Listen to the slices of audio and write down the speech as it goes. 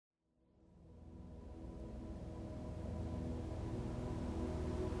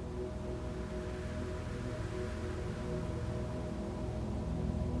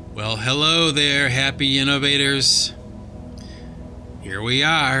Well, hello there, happy innovators. Here we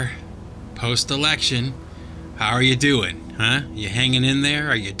are, post-election. How are you doing, huh? You hanging in there?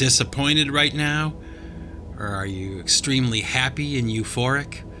 Are you disappointed right now? Or are you extremely happy and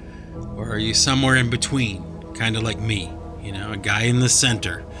euphoric? Or are you somewhere in between, kind of like me, a guy in the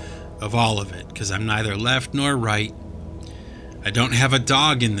center of all of it, because I'm neither left nor right. I don't have a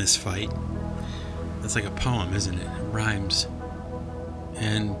dog in this fight. That's like a poem, isn't it? It rhymes.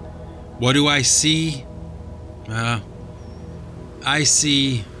 And what do I see? I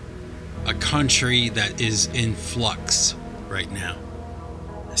see a country that is in flux right now.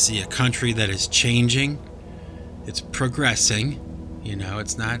 I see a country that is changing. It's progressing.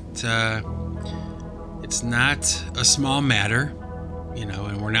 It's not a small matter.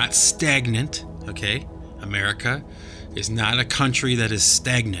 And we're not stagnant. Okay, America is not a country that is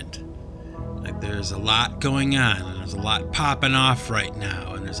stagnant. Like, there's a lot going on, and there's a lot popping off right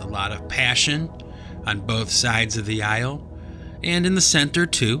now, and there's a lot of passion on both sides of the aisle, and in the center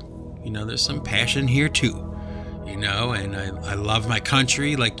too. There's some passion here too. And I love my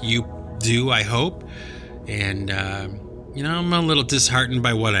country like you do, I hope. And I'm a little disheartened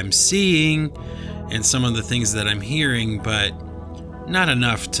by what I'm seeing and some of the things that I'm hearing, but not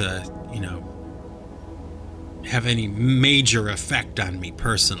enough to, have any major effect on me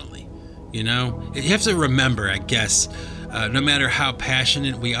personally. You have to remember, I guess, no matter how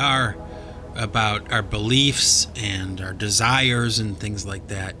passionate we are about our beliefs and our desires and things like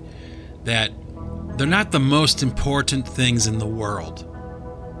that, that they're not the most important things in the world,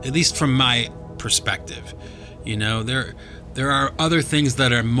 at least from my perspective. There are other things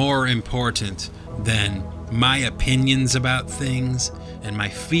that are more important than my opinions about things and my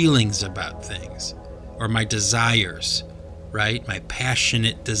feelings about things, or my desires, right? My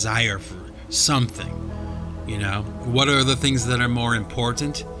passionate desire for something. What are the things that are more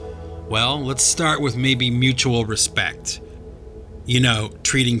important? Well, let's start with maybe mutual respect.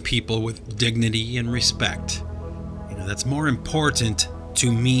 Treating people with dignity and respect. That's more important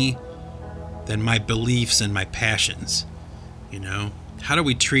to me than my beliefs and my passions. How do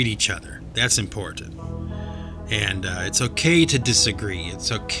we treat each other? That's important. And it's okay to disagree.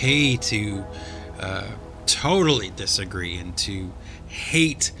 It's okay to totally disagree and to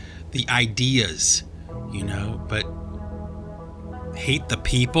hate the ideas, but hate the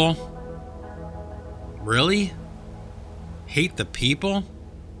people? Really? Hate the people?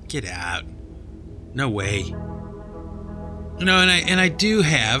 Get out. No way. And I do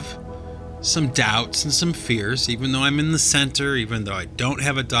have some doubts and some fears, even though I'm in the center, even though I don't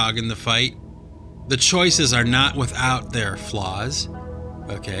have a dog in the fight. The choices are not without their flaws,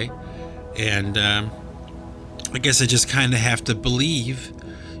 okay? And I guess I just kind of have to believe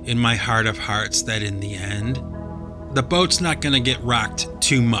in my heart of hearts that in the end, the boat's not going to get rocked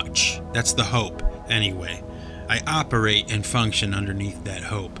too much. That's the hope, anyway. I operate and function underneath that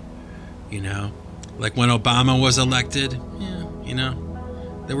hope, Like when Obama was elected,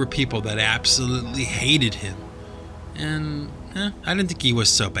 there were people that absolutely hated him. And I didn't think he was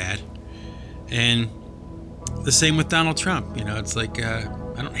so bad. And the same with Donald Trump, it's like, I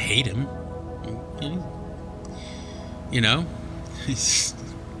don't hate him.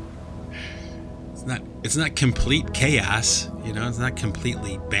 It's not complete chaos, it's not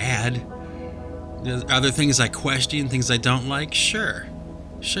completely bad. Are there things I question, things I don't like? Sure.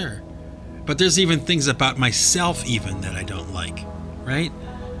 But there's even things about myself even that I don't like, right?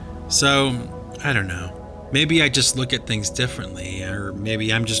 So, I don't know. Maybe I just look at things differently, or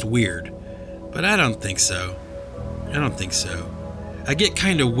maybe I'm just weird. But I don't think so. I get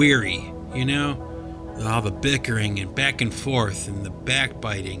kind of weary, with all the bickering and back and forth and the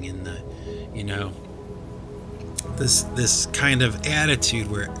backbiting and the, this kind of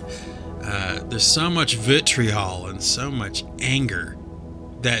attitude where there's so much vitriol and so much anger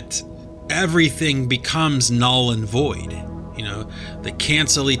that everything becomes null and void. They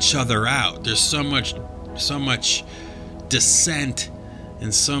cancel each other out. There's so much dissent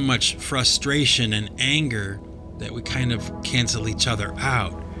and so much frustration and anger that we kind of cancel each other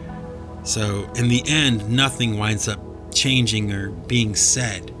out. So in the end, nothing winds up changing or being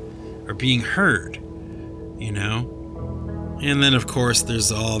said or being heard, And then, of course,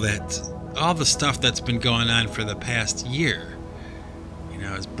 there's all the stuff that's been going on for the past year,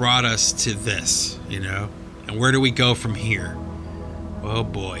 has brought us to this, and where do we go from here? Oh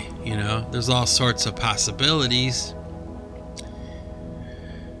boy, there's all sorts of possibilities.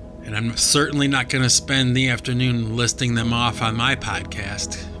 And I'm certainly not going to spend the afternoon listing them off on my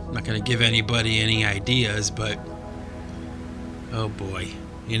podcast. I'm not going to give anybody any ideas, but oh boy,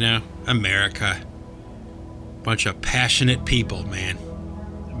 America. Bunch of passionate people, man.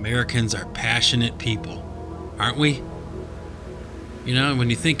 Americans are passionate people, aren't we? You know,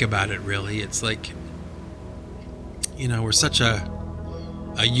 when you think about it, really, it's like, you know, we're such a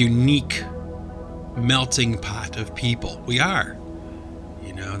unique melting pot of people. We are.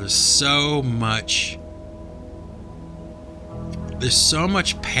 You know, there's so much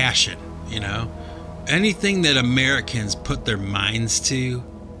passion, you know. Anything that Americans put their minds to,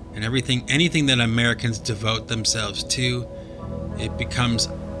 and anything that Americans devote themselves to, it becomes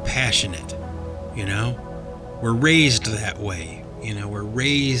passionate, you know. We're raised that way, you know. We're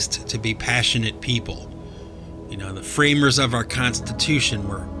raised to be passionate people. You know, the framers of our Constitution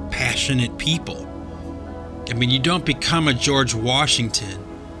were passionate people. I mean, you don't become a George Washington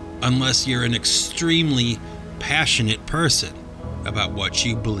unless you're an extremely passionate person about what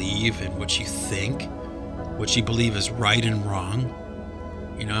you believe and what you think, what you believe is right and wrong.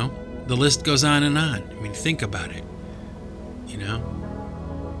 You know, the list goes on and on. I mean, think about it. You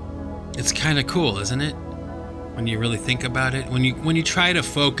know, it's kind of cool, isn't it? When you really think about it, when you try to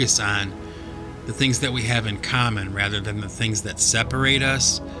focus on the things that we have in common rather than the things that separate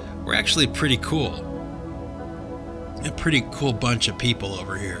us, we're actually pretty cool. A pretty cool bunch of people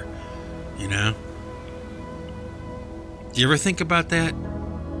over here, you know? Do you ever think about that?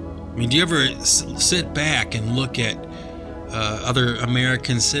 I mean, do you ever sit back and look at other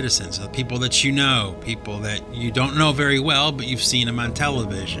American citizens, people that you know, people that you don't know very well, but you've seen them on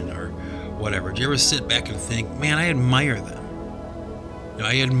television or whatever? Do you ever sit back and think, man, I admire them? You know,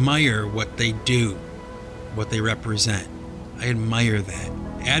 I admire what they do, what they represent. I admire that.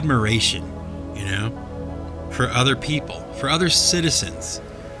 Admiration, you know, for other people, for other citizens,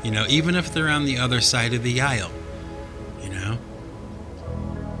 you know, even if they're on the other side of the aisle, you know.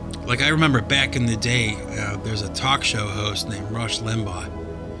 Like, I remember back in the day, there's a talk show host named Rush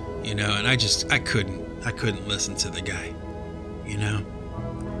Limbaugh, you know, and I couldn't listen to the guy, you know.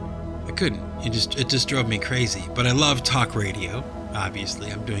 I couldn't. It just drove me crazy. But I love talk radio.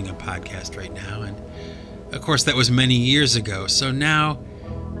 Obviously, I'm doing a podcast right now, and of course that was many years ago. So now,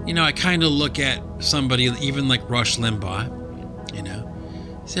 you know, I kind of look at somebody even like Rush Limbaugh. You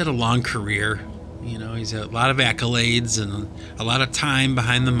know, he's had a long career. You know, he's had a lot of accolades and a lot of time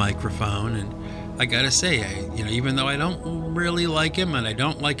behind the microphone. And I gotta say, even though I don't really like him and I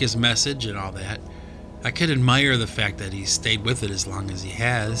don't like his message and all that, I could admire the fact that he's stayed with it as long as he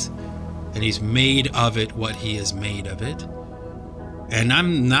has, and he's made of it what he has made of it. And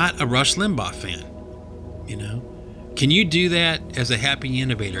I'm not a Rush Limbaugh fan, you know. Can you do that as a happy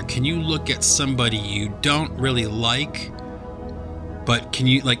innovator? Can you look at somebody you don't really like, but can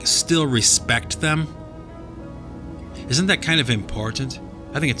you still respect them? Isn't that kind of important?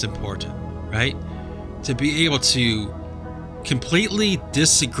 I think it's important, right? To be able to completely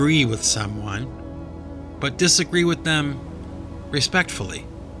disagree with someone, but disagree with them respectfully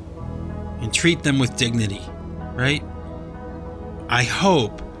and treat them with dignity, right? I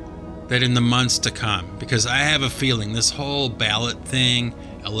hope that in the months to come, because I have a feeling this whole ballot thing,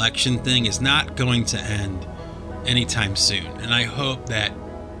 election thing is not going to end anytime soon. And I hope that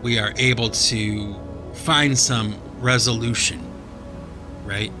we are able to find some resolution,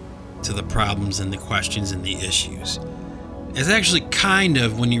 right, to the problems and the questions and the issues. It's actually kind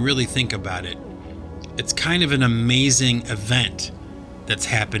of, when you really think about it, it's kind of an amazing event that's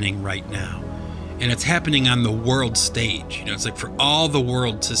happening right now. And it's happening on the world stage. You know, it's like for all the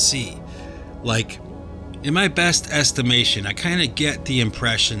world to see. Like, in my best estimation, I kind of get the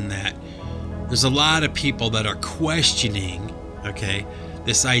impression that there's a lot of people that are questioning, okay,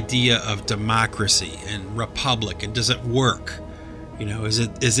 this idea of democracy and republic, and does it work? You know, is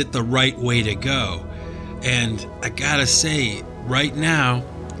it the right way to go? And I gotta say, right now,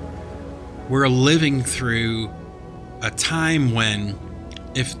 we're living through a time when,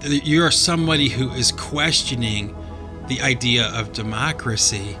 if you're somebody who is questioning the idea of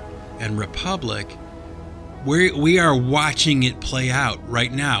democracy and republic, we are watching it play out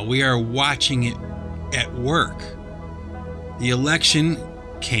right now. We are watching it at work. The election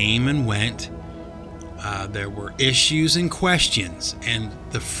came and went. There were issues and questions, and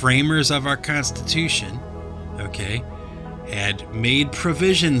the framers of our Constitution, okay, had made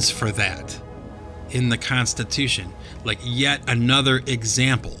provisions for that in the Constitution. Like yet another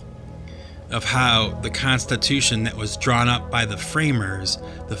example of how the Constitution that was drawn up by the framers,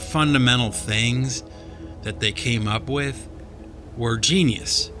 the fundamental things that they came up with, were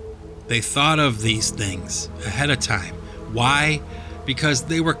genius. They thought of these things ahead of time. Why? Because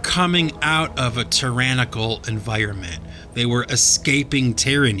they were coming out of a tyrannical environment. They were escaping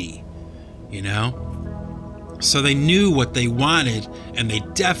tyranny, you know? So they knew what they wanted, and they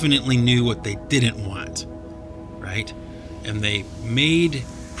definitely knew what they didn't want, right? And they made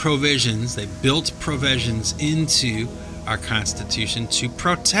provisions, they built provisions into our Constitution to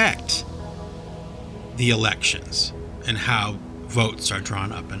protect the elections and how votes are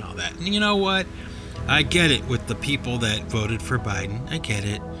drawn up and all that. And you know what? I get it with the people that voted for Biden. I get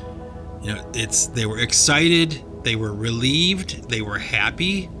it. You know, they were excited, they were relieved, they were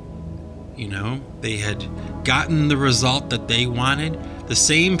happy. You know, they had gotten the result that they wanted. The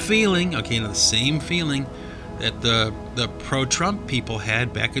same feeling, the same feeling that the pro-Trump people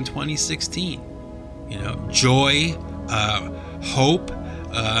had back in 2016. You know, joy, hope,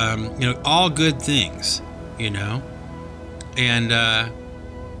 all good things, you know. And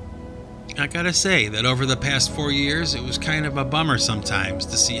I gotta say that over the past 4 years, it was kind of a bummer sometimes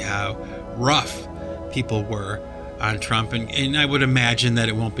to see how rough people were on Trump. And I would imagine that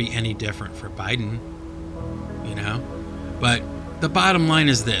it won't be any different for Biden, you know. But the bottom line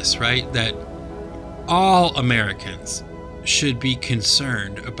is this, right? That all Americans should be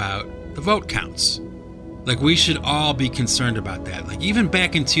concerned about the vote counts. Like, we should all be concerned about that. Like, even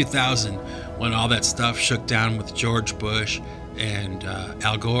back in 2000, when all that stuff shook down with George Bush and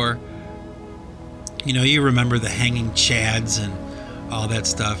Al Gore, you know, you remember the hanging chads and all that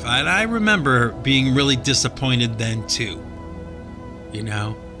stuff. And I remember being really disappointed then too, you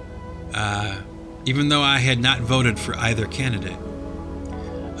know, even though I had not voted for either candidate.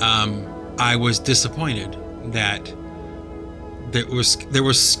 I was disappointed that there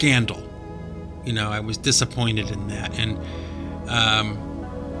was scandal. You know, I was disappointed in that. And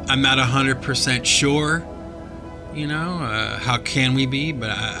I'm not 100% sure, you know, how can we be?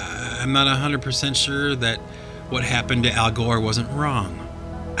 But I'm not 100% sure that what happened to Al Gore wasn't wrong.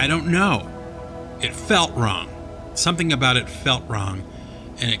 I don't know. It felt wrong. Something about it felt wrong.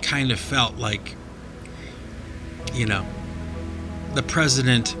 And it kind of felt like, you know, the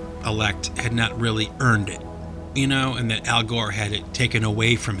president-elect had not really earned it, you know, and that Al Gore had it taken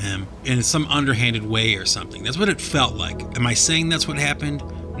away from him in some underhanded way or something. That's what it felt like. Am I saying that's what happened?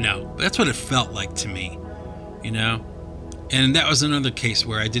 No, but that's what it felt like to me, you know? And that was another case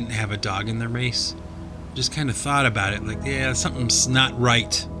where I didn't have a dog in the race. Just kind of thought about it, like, yeah, something's not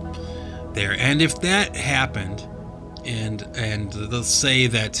right there. And if that happened, and let's say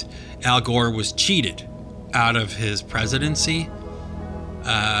that Al Gore was cheated out of his presidency,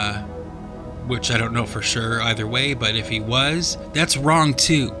 which I don't know for sure either way, but if he was, that's wrong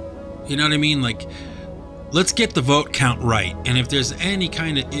too. You know what I mean? Like, let's get the vote count right. And if there's any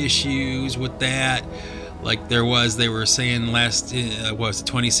kind of issues with that, like they were saying last,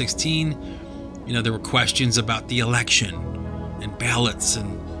 2016, you know, there were questions about the election and ballots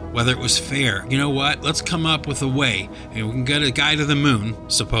and whether it was fair. You know what? Let's come up with a way, and we can get a guy to the moon,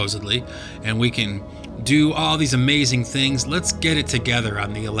 supposedly, and we can do all these amazing things. Let's get it together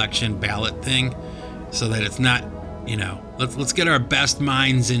on the election ballot thing so that it's not, you know, let's get our best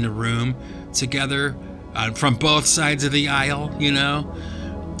minds in the room together from both sides of the aisle, you know,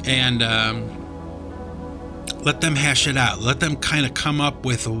 and let them hash it out. Let them kind of come up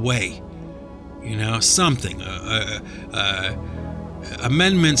with a way, you know, something,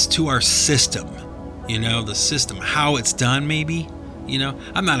 amendments to our system, you know, the system, how it's done maybe, you know.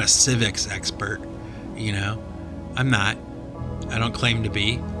 I'm not a civics expert, you know. I'm not. I don't claim to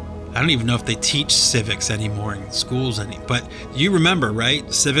be. I don't even know if they teach civics anymore in schools but you remember,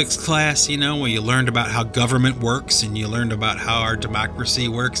 right? Civics class, you know, where you learned about how government works and you learned about how our democracy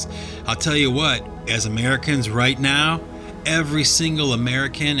works. I'll tell you what, as Americans right now, every single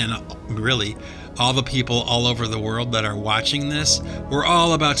American and really all the people all over the world that are watching this, we're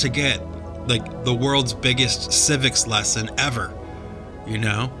all about to get like the world's biggest civics lesson ever, you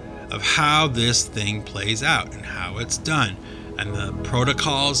know, of how this thing plays out and how it's done and the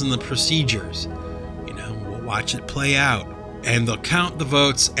protocols and the procedures. You know, we'll watch it play out, and they'll count the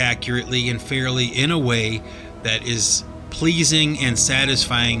votes accurately and fairly in a way that is pleasing and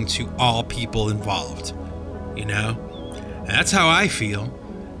satisfying to all people involved, you know. And that's how I feel.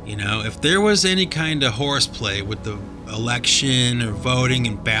 You know, if there was any kind of horseplay with the election or voting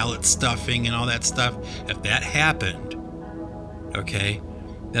and ballot stuffing and all that stuff, if that happened, okay,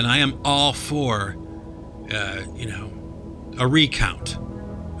 then I am all for, you know, a recount,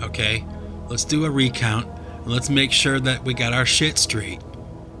 okay? Let's do a recount, and let's make sure that we got our shit straight,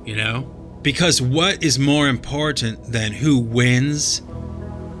 you know? Because what is more important than who wins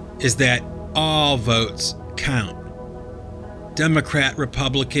is that all votes count. Democrat,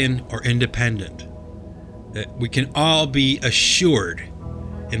 Republican, or Independent. That we can all be assured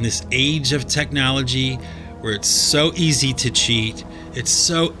in this age of technology where it's so easy to cheat, it's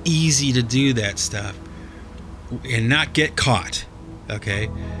so easy to do that stuff and not get caught, okay?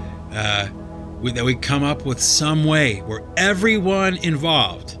 that we come up with some way where everyone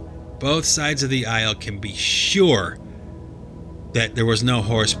involved, both sides of the aisle, can be sure that there was no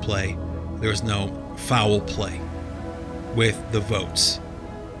horseplay, there was no foul play with the votes.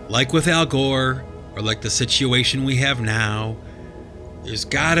 Like with Al Gore, or like the situation we have now, there's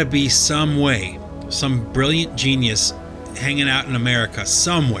gotta be some way, some brilliant genius hanging out in America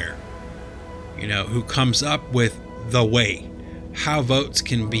somewhere, who comes up with the way, how votes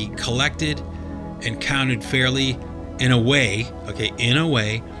can be collected and counted fairly in a way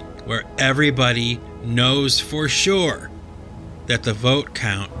where everybody knows for sure that the vote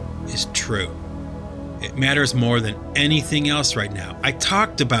count is true. It matters more than anything else right now. I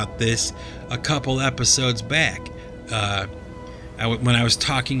talked about this a couple episodes back when I was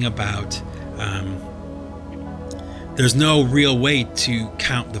talking about there's no real way to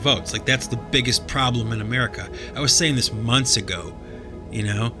count the votes. Like, that's the biggest problem in America. I was saying this months ago,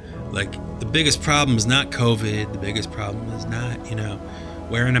 like, the biggest problem is not COVID. The biggest problem is not,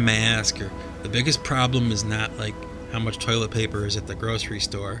 wearing a mask, or the biggest problem is not like how much toilet paper is at the grocery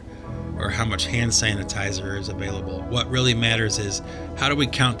store or how much hand sanitizer is available. What really matters is, how do we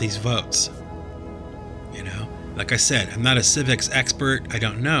count these votes? Like I said, I'm not a civics expert. I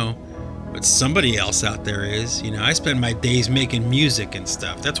don't know, but somebody else out there is. I spend my days making music and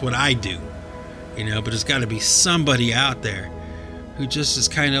stuff. That's what I do, but there's got to be somebody out there who just is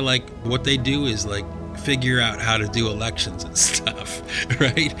kind of like, what they do is like figure out how to do elections and stuff,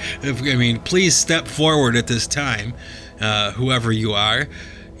 right? Please step forward at this time, whoever you are,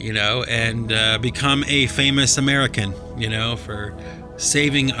 and become a famous American, for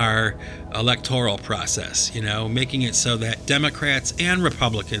saving our electoral process, making it so that Democrats and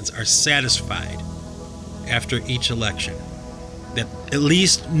Republicans are satisfied after each election, that at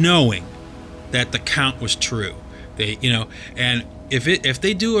least knowing that the count was true. And if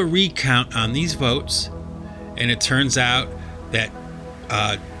they do a recount on these votes and it turns out that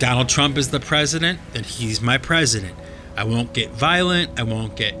Donald Trump is the president, then he's my president. I won't get violent. I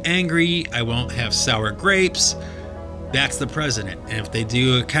won't get angry. I won't have sour grapes. That's the president. And if they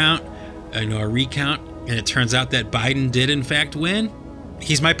do a recount, and it turns out that Biden did in fact win,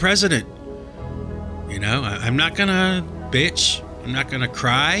 he's my president. I'm not gonna bitch. I'm not gonna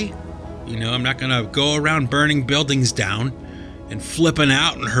cry. I'm not gonna go around burning buildings down and flipping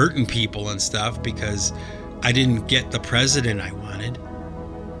out and hurting people and stuff because I didn't get the president I wanted.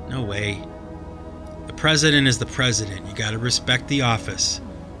 No way. The president is the president. You gotta respect the office.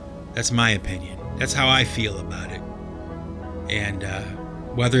 That's my opinion. That's how I feel about it. And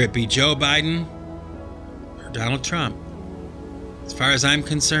whether it be Joe Biden or Donald Trump, as far as I'm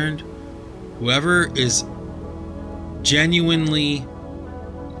concerned, whoever is genuinely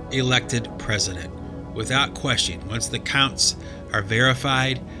elected president, without question, once the counts are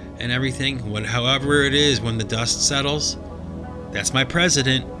verified and everything, however it is when the dust settles, that's my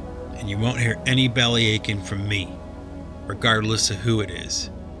president, and you won't hear any belly aching from me, regardless of who it is.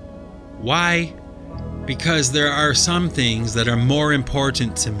 Why? Because there are some things that are more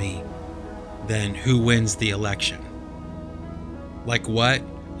important to me than who wins the election. Like what?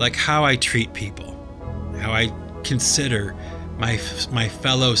 Like how I treat people, how I consider my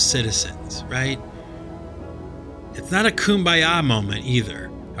fellow citizens, right? It's not a kumbaya moment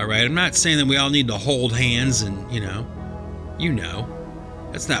either, all right? I'm not saying that we all need to hold hands and,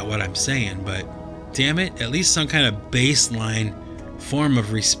 that's not what I'm saying, but damn it, at least some kind of baseline form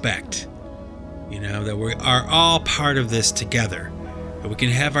of respect. That we are all part of this together, that we can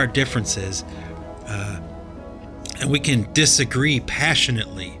have our differences, and we can disagree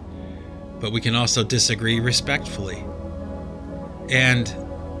passionately, but we can also disagree respectfully. And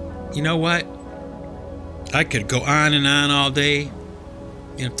you know what? I could go on and on all day,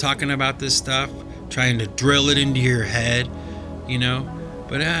 talking about this stuff, trying to drill it into your head,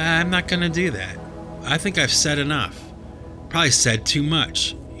 but I'm not going to do that. I think I've said enough. Probably said too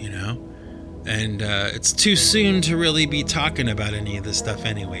much, And it's too soon to really be talking about any of this stuff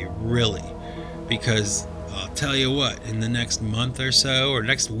anyway, really. Because I'll tell you what, in the next month or so, or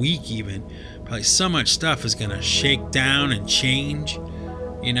next week even, probably so much stuff is going to shake down and change.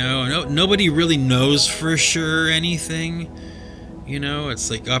 Nobody really knows for sure anything. It's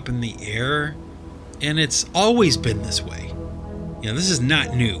like up in the air. And it's always been this way. This is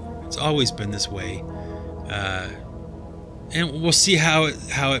not new. It's always been this way. And we'll see how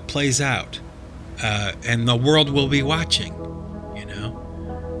it plays out. And the world will be watching,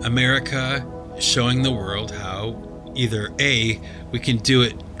 America showing the world how either A, we can do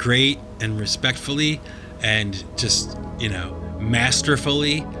it great and respectfully and just,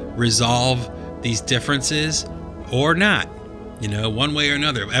 masterfully resolve these differences, or not. one way or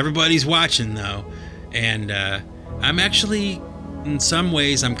another. Everybody's watching, though. And I'm actually, in some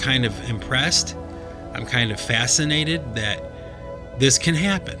ways, I'm kind of impressed. I'm kind of fascinated that this can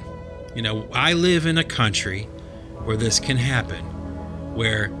happen. I live in a country where this can happen,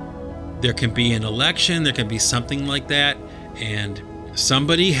 where there can be an election, there can be something like that, and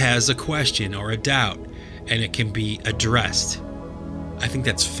somebody has a question or a doubt, and it can be addressed. I think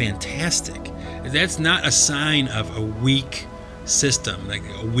that's fantastic. That's not a sign of a weak system, like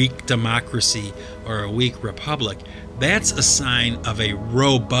a weak democracy or a weak republic. That's a sign of a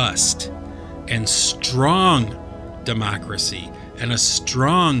robust and strong democracy and a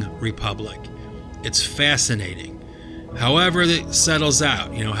strong republic. It's fascinating. However it settles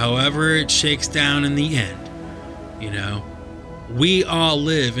out, however it shakes down in the end, we all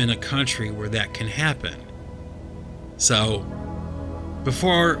live in a country where that can happen. So,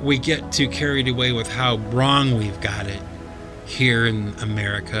 before we get too carried away with how wrong we've got it here in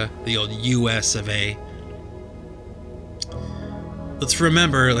America, the old US of A, let's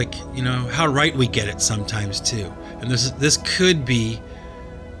remember, how right we get it sometimes too. And this could be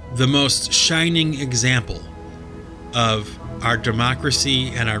the most shining example of our democracy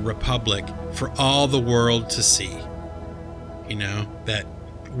and our republic for all the world to see. That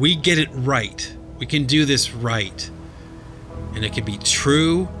we get it right. We can do this right. And it can be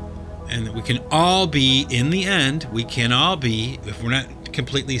true. And that we can all be, in the end, if we're not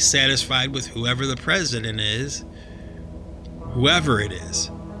completely satisfied with whoever the president is, whoever it is,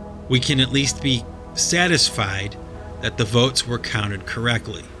 we can at least be satisfied that the votes were counted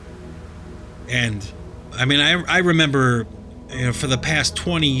correctly. And I remember, for the past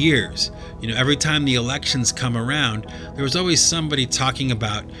 20 years, every time the elections come around, there was always somebody talking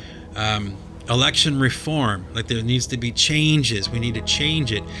about election reform, like there needs to be changes, we need to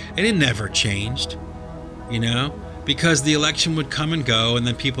change it. And it never changed, because the election would come and go, and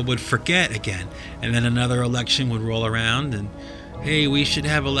then people would forget again. And then another election would roll around, and hey, we should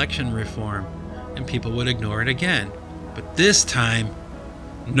have election reform. And people would ignore it again. But this time,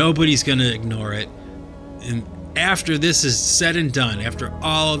 nobody's going to ignore it. And after this is said and done, after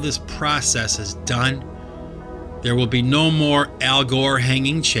all of this process is done, there will be no more Al Gore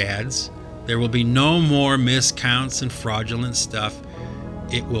hanging chads. There will be no more miscounts and fraudulent stuff.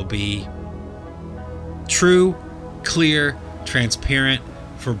 It will be true, clear, transparent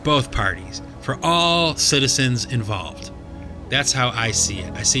for both parties, for all citizens involved. That's how I see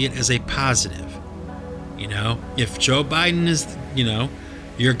it. I see it as a positive. If Joe Biden is,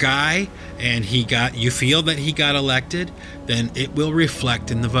 your guy, and you feel that he got elected, then it will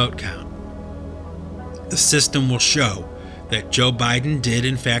reflect in the vote count. The system will show that Joe Biden did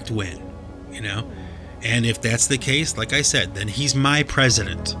in fact win, and if that's the case, like I said, then he's my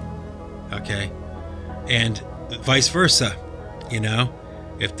president. Okay. And vice versa,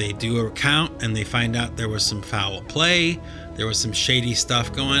 if they do a count and they find out there was some foul play, there was some shady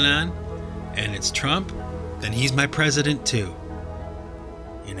stuff going on, and it's Trump, then he's my president too.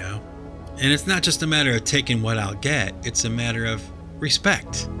 And it's not just a matter of taking what I'll get, it's a matter of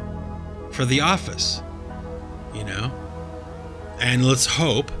respect for the office, And let's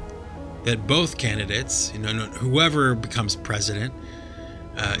hope that both candidates, whoever becomes president,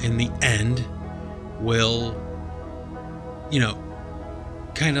 in the end will,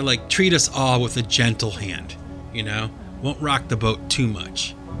 kind of like treat us all with a gentle hand, won't rock the boat too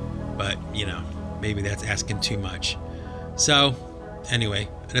much, but, maybe that's asking too much. So, anyway,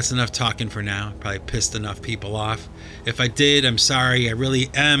 that's enough talking for now. Probably pissed enough people off. If I did, I'm sorry. I really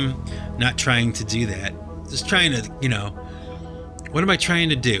am not trying to do that. Just trying to, what am I trying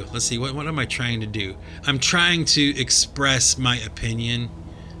to do? Let's see, what am I trying to do? I'm trying to express my opinion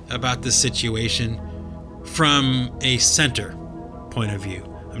about the situation from a center point of view.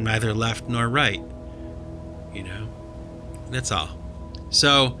 I'm neither left nor right. That's all.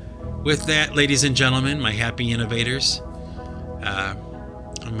 So, with that, ladies and gentlemen, my happy innovators,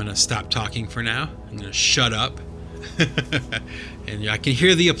 I'm going to stop talking for now. I'm going to shut up. And I can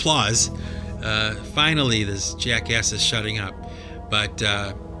hear the applause. Finally, this jackass is shutting up. But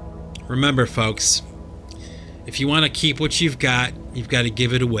remember, folks, if you want to keep what you've got to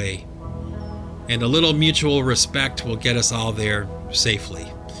give it away. And a little mutual respect will get us all there safely.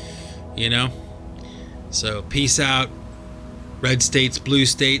 So peace out. Red states, blue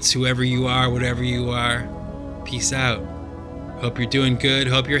states, whoever you are, whatever you are. Peace out. Hope you're doing good.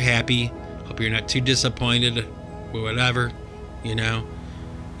 Hope you're happy. Hope you're not too disappointed or whatever,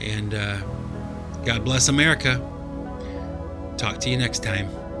 And God bless America. Talk to you next time.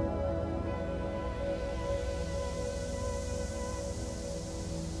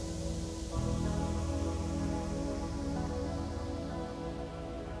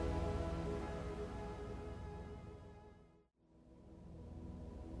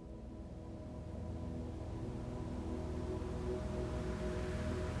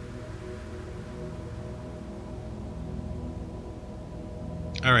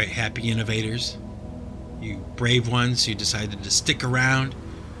 All right, happy innovators, you brave ones who decided to stick around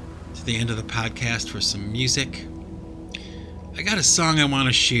to the end of the podcast for some music. I got a song I want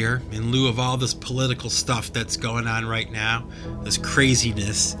to share in lieu of all this political stuff that's going on right now, this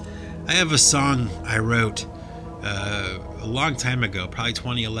craziness. I have a song I wrote a long time ago, probably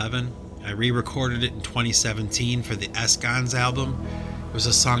 2011. I re-recorded it in 2017 for the Escons album. It was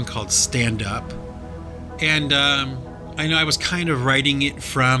a song called Stand Up. And I know I was kind of writing it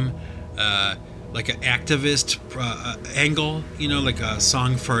from like an activist angle, like a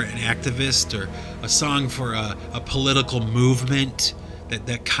song for an activist or a song for a political movement,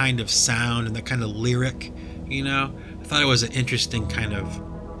 that kind of sound and that kind of lyric, I thought it was an interesting kind of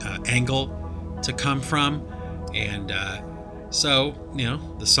angle to come from. And so,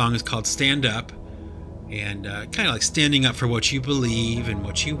 the song is called Stand Up, and kind of like standing up for what you believe and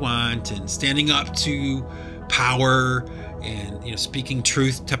what you want, and standing up to power, and speaking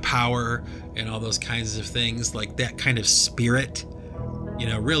truth to power, and all those kinds of things, like that kind of spirit,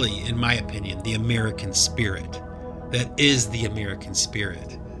 really, in my opinion, the American spirit. That is the American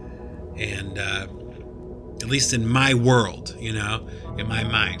spirit. And at least in my world, in my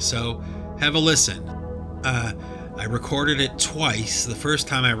mind. So have a listen. I recorded it twice. The first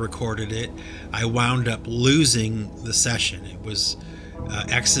time I recorded it, I wound up losing the session. It was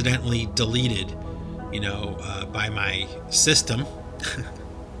accidentally deleted, by my system.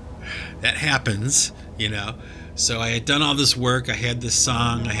 That happens, So I had done all this work. I had this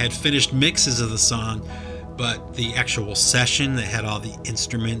song. I had finished mixes of the song, but the actual session that had all the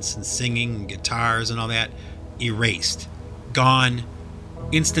instruments and singing and guitars and all that, erased, gone,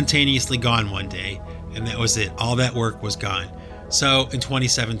 instantaneously gone one day. And that was it. All that work was gone. So in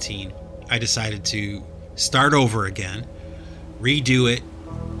 2017, I decided to start over again, redo it,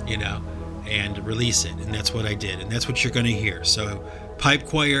 and release it. And that's what I did. And that's what you're going to hear. So pipe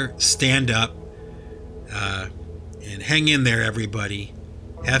choir, stand up, and hang in there, everybody.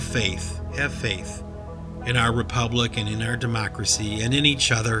 Have faith. Have faith in our republic and in our democracy and in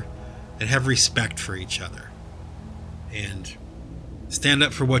each other, and have respect for each other. And stand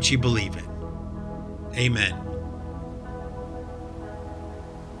up for what you believe in. Amen.